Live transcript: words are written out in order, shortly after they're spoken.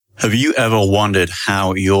Have you ever wondered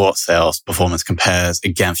how your sales performance compares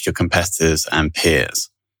against your competitors and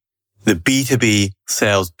peers? The B2B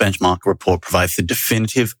Sales Benchmark Report provides the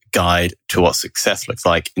definitive guide to what success looks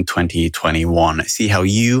like in 2021. See how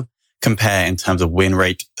you compare in terms of win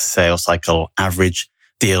rate, sales cycle, average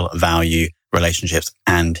deal value, relationships,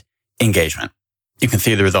 and engagement. You can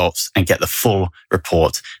see the results and get the full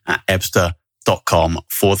report at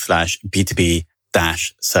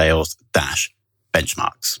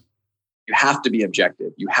ebsta.com/B2B-sales-benchmarks. You have to be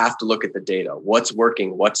objective. You have to look at the data. What's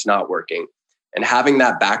working, what's not working. And having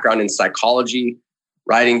that background in psychology,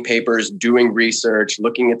 writing papers, doing research,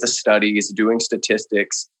 looking at the studies, doing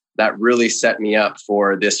statistics, that really set me up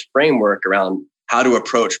for this framework around how to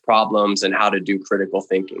approach problems and how to do critical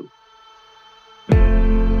thinking.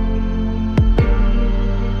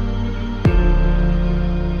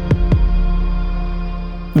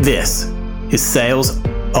 This is Sales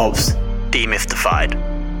Ops Demystified,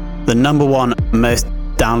 the number one most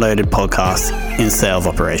downloaded podcast in sales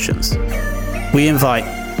operations. We invite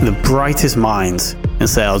the brightest minds in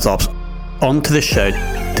sales ops onto the show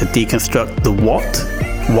to deconstruct the what,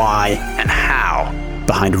 why, and how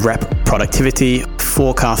behind rep productivity,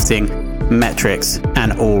 forecasting, metrics,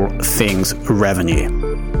 and all things revenue.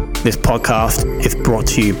 This podcast is brought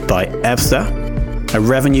to you by Ebsta, a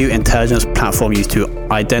revenue intelligence platform used to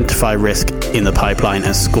identify risk in the pipeline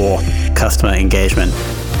and score customer engagement,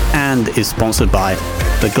 and is sponsored by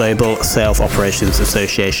the Global Sales Operations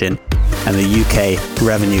Association and the UK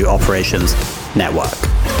Revenue Operations Network.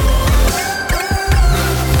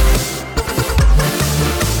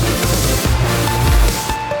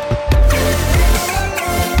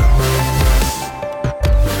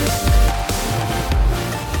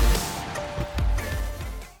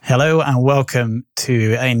 Hello and welcome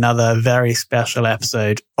to another very special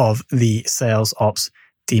episode of the Sales Ops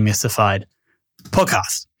Demystified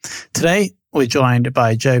podcast. Today, we're joined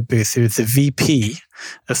by Joe Booth, who is the VP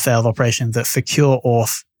of Sales Operations at Secure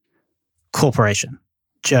Auth Corporation.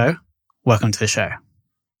 Joe, welcome to the show.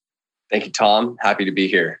 Thank you, Tom. Happy to be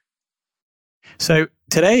here. So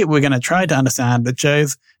today, we're going to try to understand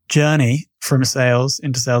Joe's journey from sales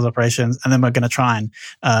into sales operations, and then we're going to try and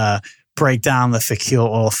break down the Secure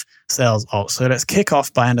Auth sales ops. So let's kick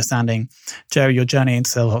off by understanding, Joe, your journey into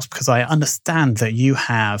sales ops, because I understand that you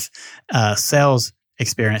have sales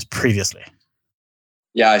experience previously.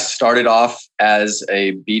 Yeah, I started off as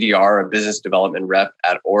a BDR, a business development rep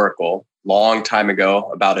at Oracle, long time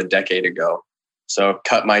ago, about a decade ago. So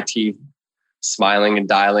cut my teeth, smiling and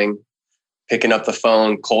dialing, picking up the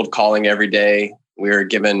phone, cold calling every day. We were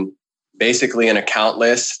given basically an account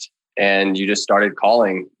list, and you just started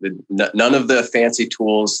calling. None of the fancy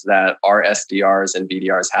tools that our SDRs and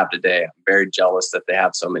BDRs have today. I'm very jealous that they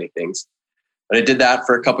have so many things. But I did that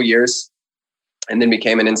for a couple years and then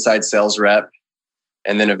became an inside sales rep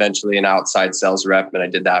and then eventually an outside sales rep. And I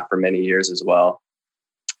did that for many years as well.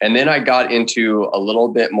 And then I got into a little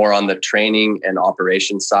bit more on the training and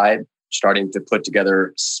operations side, starting to put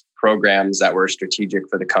together programs that were strategic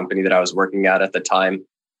for the company that I was working at the time,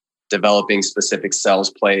 developing specific sales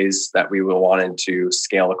plays that we wanted to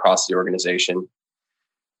scale across the organization.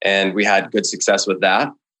 And we had good success with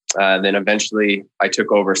that. Then eventually I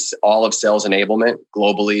took over all of sales enablement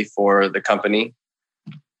globally for the company.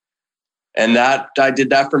 And that I did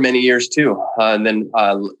that for many years too. And then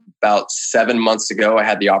about 7 months ago, I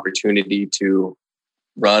had the opportunity to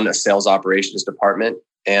run a sales operations department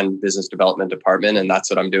and business development department. And that's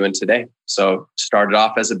what I'm doing today. So started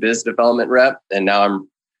off as a business development rep, and now I'm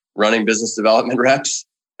running business development reps,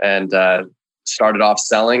 and started off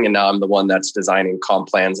selling. And now I'm the one that's designing comp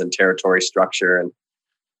plans and territory structure and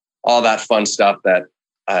all that fun stuff that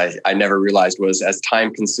I never realized was as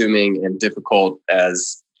time consuming and difficult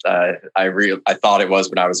as I thought it was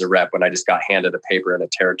when I was a rep, when I just got handed a paper and a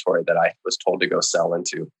territory that I was told to go sell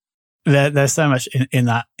into. There's so much in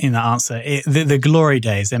that answer. The glory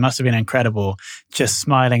days, they must have been incredible, just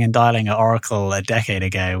smiling and dialing at Oracle a decade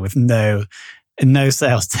ago with no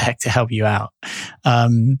sales tech to help you out.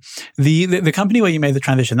 The company where you made the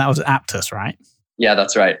transition, that was Aptus, right? Yeah,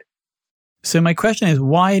 that's right. So my question is,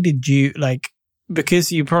 why did you,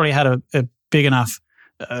 because you probably had a big enough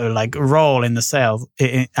role in the sales,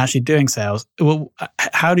 in actually doing sales. Well,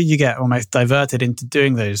 how did you get almost diverted into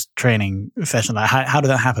doing those training sessions? How did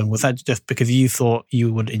that happen? Was that just because you thought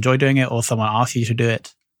you would enjoy doing it, or someone asked you to do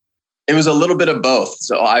it? It was a little bit of both.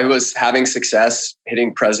 So I was having success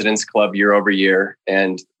hitting President's Club year over year.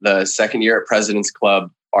 And the second year at President's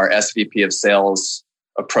Club, our SVP of sales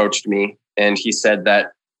approached me, and he said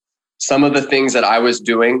that some of the things that I was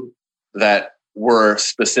doing that were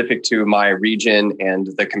specific to my region and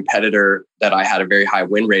the competitor that I had a very high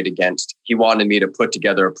win rate against. He wanted me to put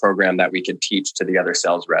together a program that we could teach to the other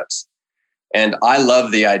sales reps. And I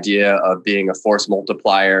love the idea of being a force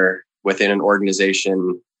multiplier within an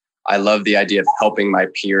organization. I love the idea of helping my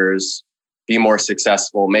peers be more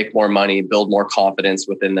successful, make more money, build more confidence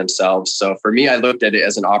within themselves. So for me, I looked at it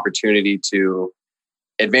as an opportunity to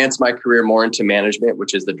advance my career more into management,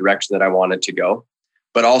 which is the direction that I wanted to go,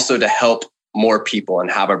 but also to help more people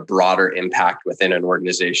and have a broader impact within an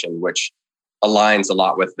organization, which aligns a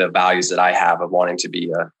lot with the values that I have of wanting to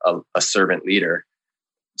be a servant leader.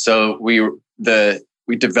 So we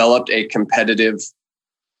developed a competitive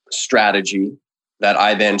strategy that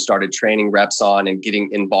I then started training reps on and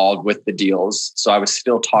getting involved with the deals. So I was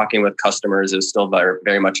still talking with customers. It was still very,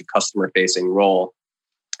 very much a customer-facing role.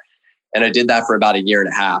 And I did that for about a year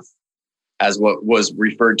and a half as what was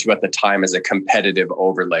referred to at the time as a competitive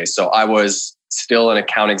overlay. So I was still an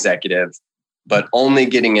account executive, but only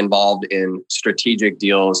getting involved in strategic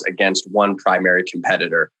deals against one primary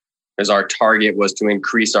competitor, because our target was to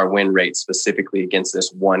increase our win rate specifically against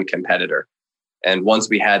this one competitor. And once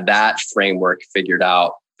we had that framework figured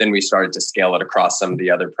out, then we started to scale it across some of the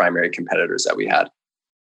other primary competitors that we had.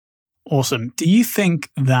 Awesome. Do you think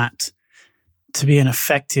that to be an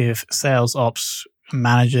effective sales ops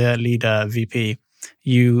manager, leader, VP,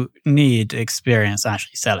 you need experience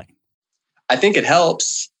actually selling? I think it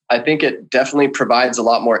helps. I think it definitely provides a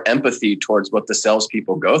lot more empathy towards what the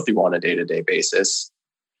salespeople go through on a day-to-day basis.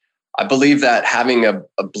 I believe that having a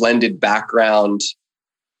blended background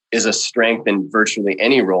is a strength in virtually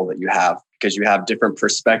any role that you have, because you have different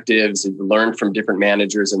perspectives, you've learned from different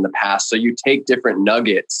managers in the past. So you take different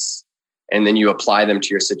nuggets and then you apply them to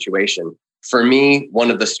your situation. For me,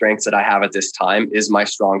 one of the strengths that I have at this time is my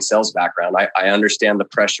strong sales background. I understand the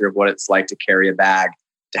pressure of what it's like to carry a bag,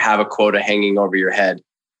 to have a quota hanging over your head.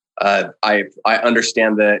 I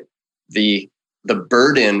understand the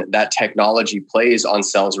burden that technology plays on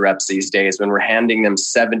sales reps these days when we're handing them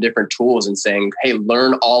 7 different tools and saying, hey,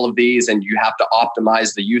 learn all of these and you have to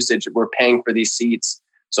optimize the usage. We're paying for these seats.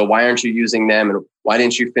 So why aren't you using them? And why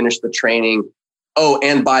didn't you finish the training? Oh,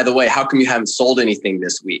 and by the way, how come you haven't sold anything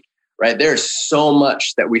this week? Right? There's so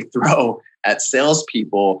much that we throw at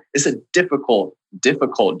salespeople. It's a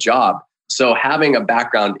difficult job. So having a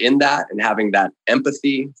background in that and having that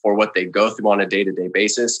empathy for what they go through on a day-to-day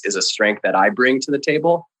basis is a strength that I bring to the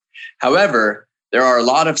table. However, there are a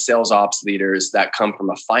lot of sales ops leaders that come from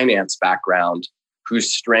a finance background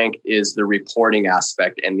whose strength is the reporting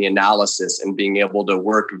aspect and the analysis and being able to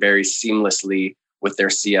work very seamlessly with their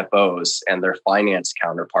CFOs and their finance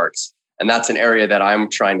counterparts. And that's an area that I'm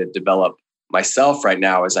trying to develop myself right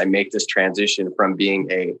now as I make this transition from being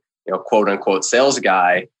a quote unquote sales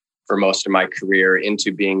guy for most of my career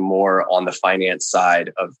into being more on the finance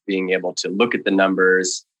side of being able to look at the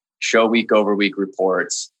numbers, show week over week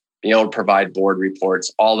reports, being able to provide board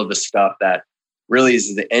reports, all of the stuff that really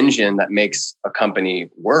is the engine that makes a company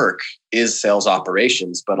work is sales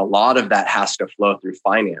operations. But a lot of that has to flow through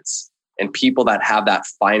finance. And people that have that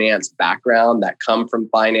finance background, that come from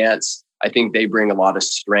finance, I think they bring a lot of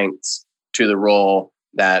strengths to the role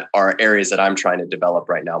that are areas that I'm trying to develop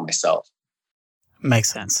right now myself.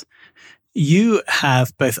 Makes sense. You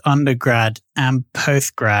have both undergrad and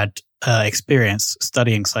postgrad experience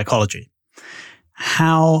studying psychology.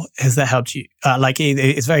 How has that helped you?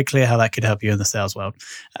 It's very clear how that could help you in the sales world.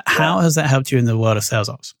 How has that helped you in the world of sales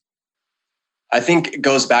ops? I think it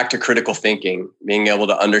goes back to critical thinking, being able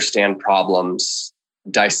to understand problems,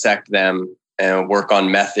 dissect them, and work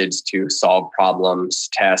on methods to solve problems,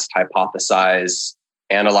 test, hypothesize,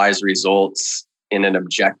 analyze results in an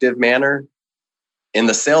objective manner. In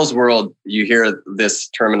the sales world, you hear this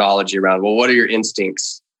terminology around, well, what are your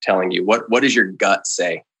instincts telling you? What does your gut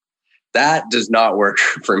say? That does not work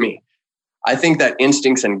for me. I think that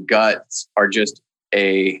instincts and guts are just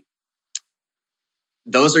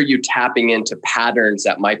those are you tapping into patterns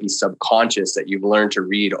that might be subconscious that you've learned to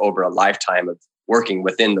read over a lifetime of working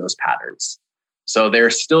within those patterns. So they're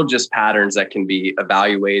still just patterns that can be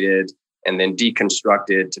evaluated and then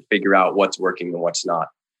deconstructed to figure out what's working and what's not.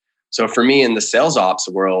 So for me in the sales ops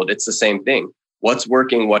world, it's the same thing. What's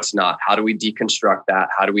working, what's not? How do we deconstruct that?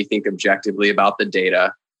 How do we think objectively about the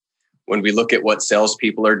data? When we look at what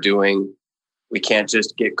salespeople are doing, we can't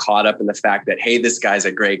just get caught up in the fact that, hey, this guy's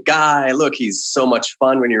a great guy. Look, he's so much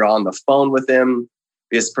fun when you're on the phone with him.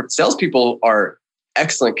 Because salespeople are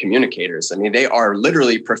excellent communicators. I mean, they are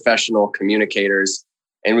literally professional communicators.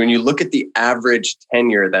 And when you look at the average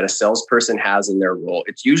tenure that a salesperson has in their role,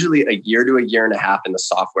 it's usually a year to a year and a half in the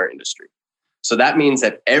software industry. So that means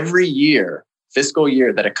that every year, fiscal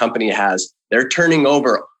year that a company has, they're turning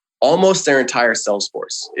over almost their entire sales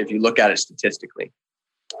force, if you look at it statistically.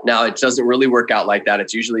 Now, it doesn't really work out like that.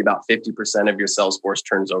 It's usually about 50% of your sales force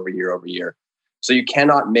turns over year. So you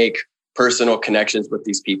cannot make personal connections with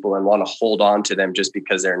these people and want to hold on to them just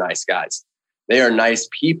because they're nice guys. They are nice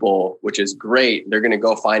people, which is great. They're going to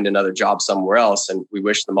go find another job somewhere else, and we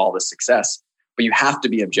wish them all the success. But you have to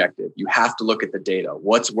be objective. You have to look at the data.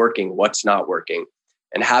 What's working? What's not working?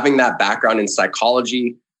 And having that background in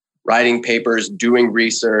psychology, writing papers, doing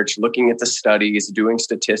research, looking at the studies, doing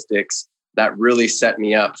statistics, that really set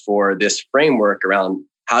me up for this framework around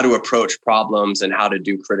how to approach problems and how to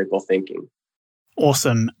do critical thinking.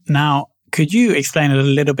 Awesome. Now, could you explain a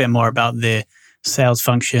little bit more about the sales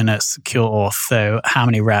function at SecureAuth? So how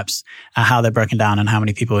many reps, how they're broken down, and how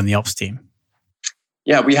many people in the ops team?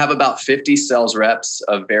 Yeah, we have about 50 sales reps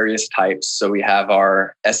of various types. So we have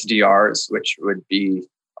our SDRs, which would be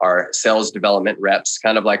our sales development reps,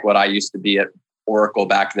 kind of like what I used to be at Oracle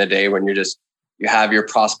back in the day, when you have your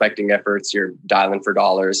prospecting efforts, you're dialing for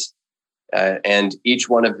dollars. And each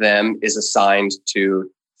one of them is assigned to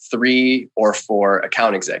 3 or 4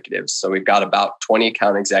 account executives. So we've got about 20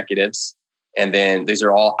 account executives. And then these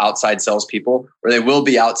are all outside salespeople, or they will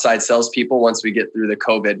be outside salespeople once we get through the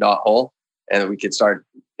COVID knothole and we could start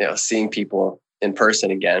seeing people in person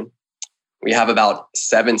again. We have about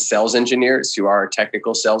 7 sales engineers who are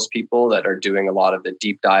technical salespeople that are doing a lot of the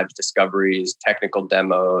deep dive discoveries, technical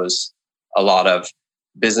demos, a lot of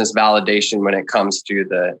business validation when it comes to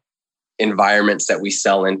the environments that we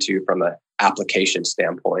sell into from an application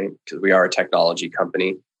standpoint, because we are a technology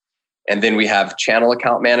company. And then we have channel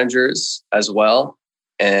account managers as well,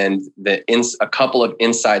 and a couple of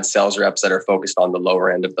inside sales reps that are focused on the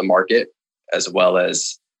lower end of the market, as well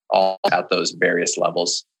as all at those various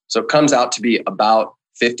levels. So it comes out to be about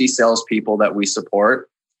 50 salespeople that we support.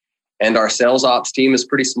 And our sales ops team is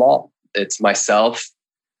pretty small. It's myself.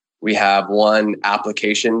 We have one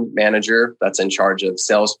application manager that's in charge of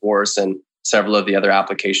Salesforce and several of the other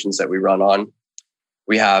applications that we run on.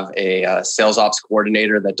 We have a sales ops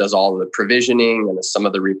coordinator that does all of the provisioning and some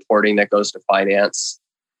of the reporting that goes to finance.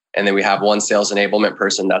 And then we have one sales enablement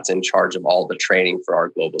person that's in charge of all the training for our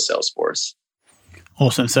global sales force.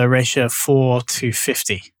 Awesome. So ratio 4 to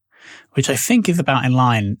 50, which I think is about in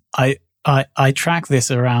line. I track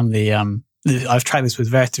this around I've tried this with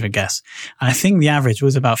various different guests, and I think the average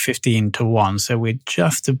was about 15 to 1. So we're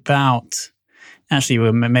just about, actually,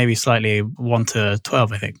 we're maybe slightly 1 to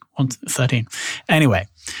 12, I think, 1 to 13. Anyway,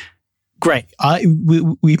 great.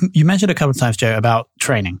 You mentioned a couple of times, Joe, about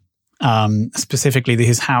training. Specifically, this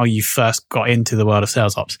is how you first got into the world of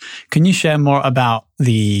sales ops. Can you share more about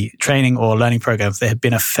the training or learning programs that have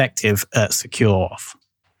been effective at SecureAuth?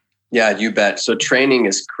 Yeah, you bet. So training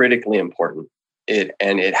is critically important.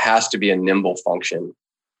 It has to be a nimble function.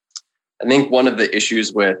 I think one of the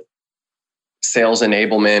issues with sales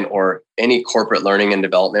enablement or any corporate learning and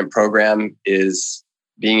development program is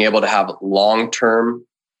being able to have long-term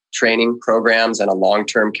training programs and a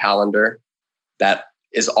long-term calendar that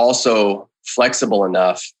is also flexible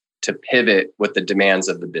enough to pivot with the demands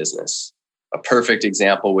of the business. A perfect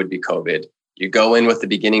example would be COVID. You go in with the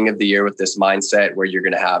beginning of the year with this mindset where you're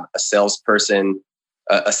going to have a salesperson,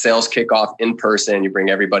 a sales kickoff in person. You bring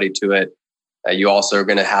everybody to it. You also are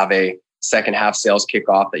going to have a second half sales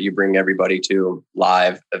kickoff that you bring everybody to,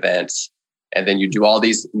 live events. And then you do all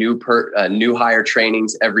these new hire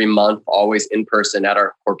trainings every month, always in person at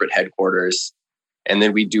our corporate headquarters. And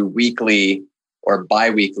then we do weekly or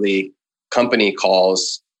bi-weekly company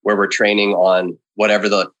calls where we're training on whatever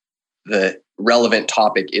the relevant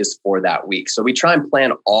topic is for that week. So we try and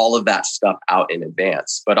plan all of that stuff out in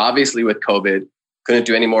advance. But obviously with COVID, couldn't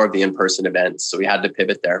do any more of the in-person events. So we had to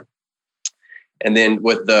pivot there. And then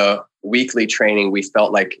with the weekly training, we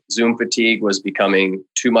felt like Zoom fatigue was becoming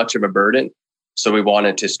too much of a burden. So we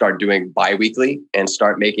wanted to start doing bi-weekly and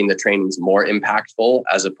start making the trainings more impactful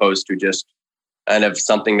as opposed to just kind of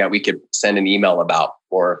something that we could send an email about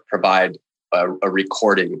or provide a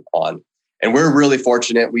recording on. And we're really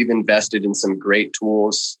fortunate. We've invested in some great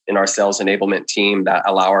tools in our sales enablement team that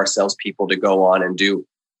allow our salespeople to go on and do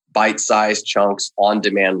bite-sized chunks,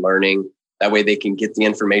 on-demand learning. That way they can get the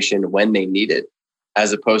information when they need it,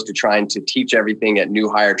 as opposed to trying to teach everything at new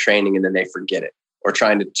hire training and then they forget it, or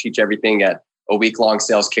trying to teach everything at a week-long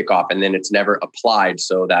sales kickoff and then it's never applied,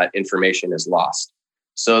 so that information is lost.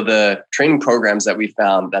 So the training programs that we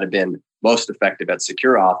found that have been most effective at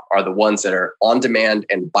SecureAuth are the ones that are on demand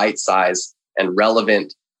and bite-sized and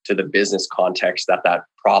relevant to the business context that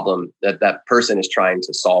problem that person is trying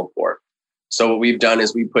to solve for. So what we've done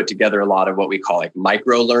is we put together a lot of what we call like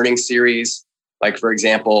micro learning series. Like, for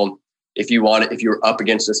example, If you're up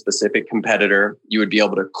against a specific competitor, you would be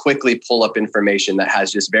able to quickly pull up information that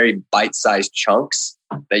has just very bite-sized chunks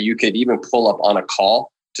that you could even pull up on a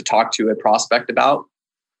call to talk to a prospect about.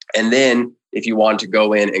 And then if you wanted to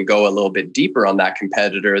go in and go a little bit deeper on that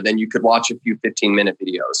competitor, then you could watch a few 15-minute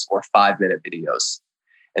videos or 5-minute videos.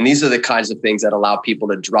 And these are the kinds of things that allow people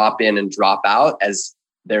to drop in and drop out as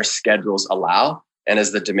their schedules allow and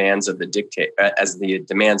as the demands of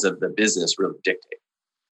the business really dictate.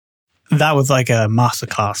 That was like a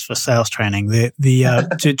masterclass for sales training.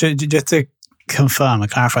 Just to confirm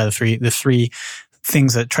and clarify the three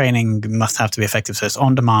things that training must have to be effective. So it's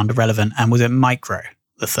on demand, relevant, and was it micro,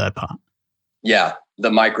 the third part? Yeah,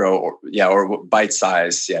 the micro, or bite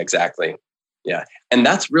size. Yeah, exactly. Yeah. And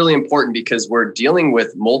that's really important because we're dealing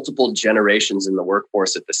with multiple generations in the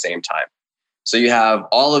workforce at the same time. So you have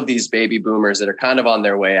all of these baby boomers that are kind of on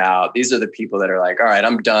their way out. These are the people that are like, all right,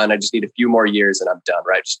 I'm done. I just need a few more years and I'm done,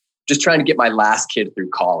 right? Just trying to get my last kid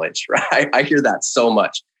through college, right? I hear that so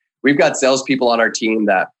much. We've got salespeople on our team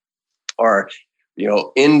that are,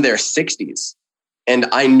 in their 60s. And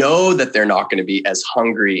I know that they're not going to be as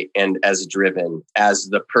hungry and as driven as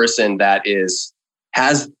the person that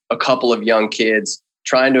has a couple of young kids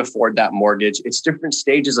trying to afford that mortgage. It's different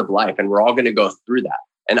stages of life, and we're all going to go through that.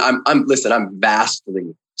 And I'm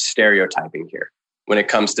vastly stereotyping here when it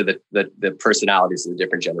comes to the personalities of the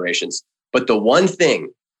different generations. But the one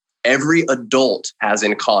thing every adult has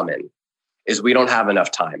in common is we don't have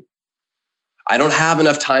enough time. I don't have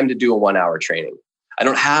enough time to do a 1-hour training. I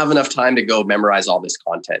don't have enough time to go memorize all this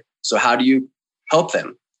content. So how do you help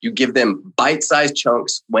them? You give them bite-sized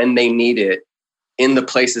chunks when they need it in the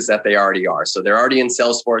places that they already are. So they're already in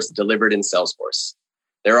Salesforce, delivered in Salesforce.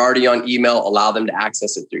 They're already on email, allow them to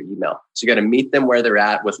access it through email. So you got to meet them where they're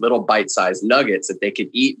at with little bite-sized nuggets that they could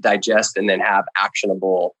eat, digest, and then have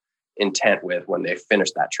actionable intent with when they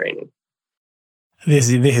finish that training. This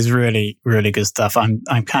is really, really good stuff. I'm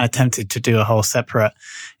kind of tempted to do a whole separate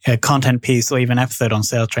content piece or even episode on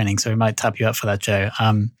sales training. So we might tap you up for that, Joe.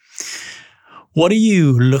 What are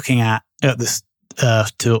you looking at this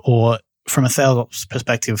or from a sales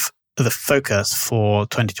perspective, the focus for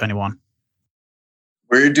 2021?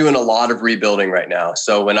 We're doing a lot of rebuilding right now.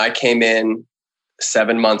 So when I came in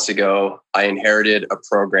 7 months ago, I inherited a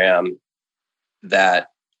program that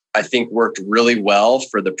I think worked really well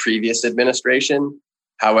for the previous administration.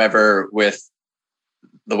 However, with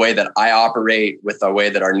the way that I operate, with the way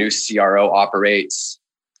that our new CRO operates,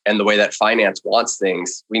 and the way that finance wants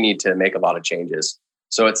things, we need to make a lot of changes.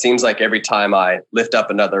 So it seems like every time I lift up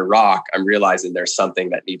another rock, I'm realizing there's something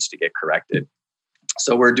that needs to get corrected.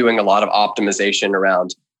 So we're doing a lot of optimization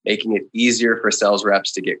around making it easier for sales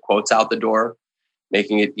reps to get quotes out the door,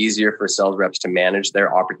 making it easier for sales reps to manage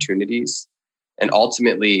their opportunities, and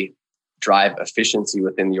ultimately drive efficiency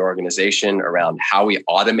within the organization around how we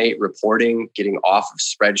automate reporting, getting off of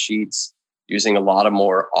spreadsheets, using a lot of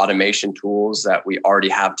more automation tools that we already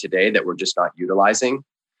have today that we're just not utilizing.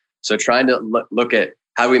 So trying to look at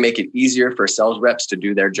how do we make it easier for sales reps to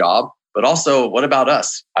do their job, but also what about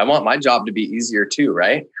us? I want my job to be easier too,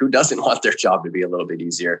 right? Who doesn't want their job to be a little bit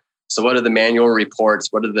easier? So what are the manual reports?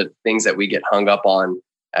 What are the things that we get hung up on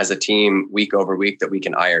as a team week over week that we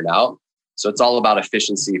can iron out? So it's all about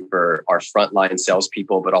efficiency for our frontline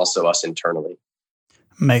salespeople, but also us internally.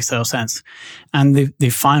 Makes total sense. And the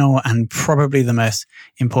final and probably the most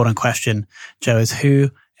important question, Joe, is who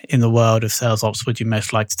in the world of sales ops would you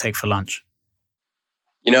most like to take for lunch?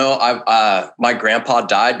 My grandpa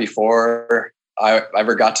died before I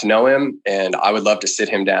ever got to know him, and I would love to sit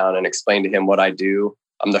him down and explain to him what I do.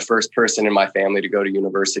 I'm the first person in my family to go to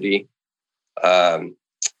university. And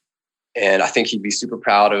I think he'd be super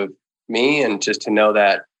proud of me, and just to know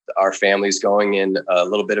that our family's going in a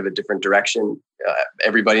little bit of a different direction.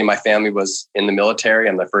 Everybody in my family was in the military.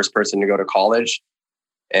 I'm the first person to go to college.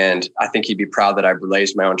 And I think he'd be proud that I've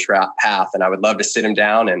blazed my own path. And I would love to sit him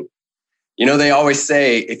down. And, they always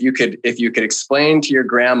say, if you could explain to your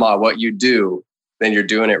grandma what you do, then you're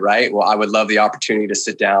doing it right. Well, I would love the opportunity to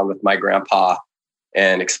sit down with my grandpa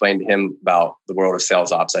and explain to him about the world of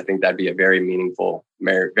sales ops. I think that'd be a very meaningful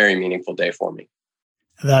day for me.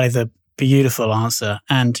 That is a beautiful answer.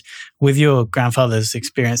 And with your grandfather's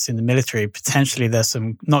experience in the military, potentially there's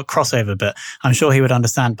some, not crossover, but I'm sure he would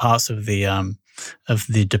understand parts of the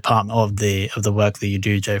department of the work that you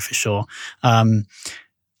do, Joe, for sure.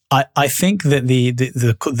 I think that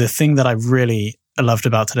the thing that I really loved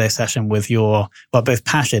about today's session with your, both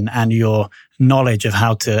passion and your knowledge of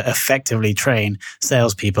how to effectively train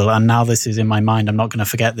salespeople. And now this is in my mind, I'm not going to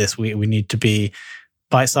forget this. We need to be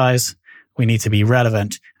bite-sized, we need to be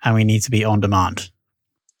relevant, and we need to be on demand.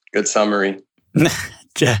 Good summary.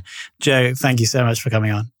 Joe, thank you so much for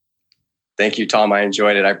coming on. Thank you, Tom. I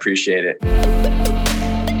enjoyed it. I appreciate it.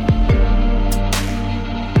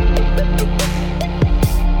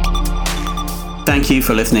 Thank you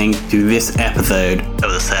for listening to this episode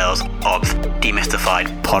of the Sales Ops Demystified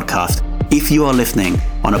podcast. If you are listening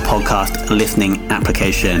on a podcast listening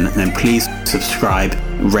application, then please subscribe,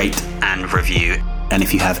 rate, and review. And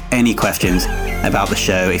if you have any questions about the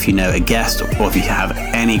show, if you know a guest, or if you have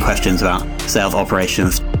any questions about sales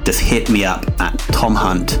operations, just hit me up at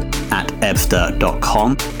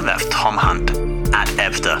tomhunt@ebster.com. That's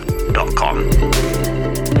tomhunt@ebster.com.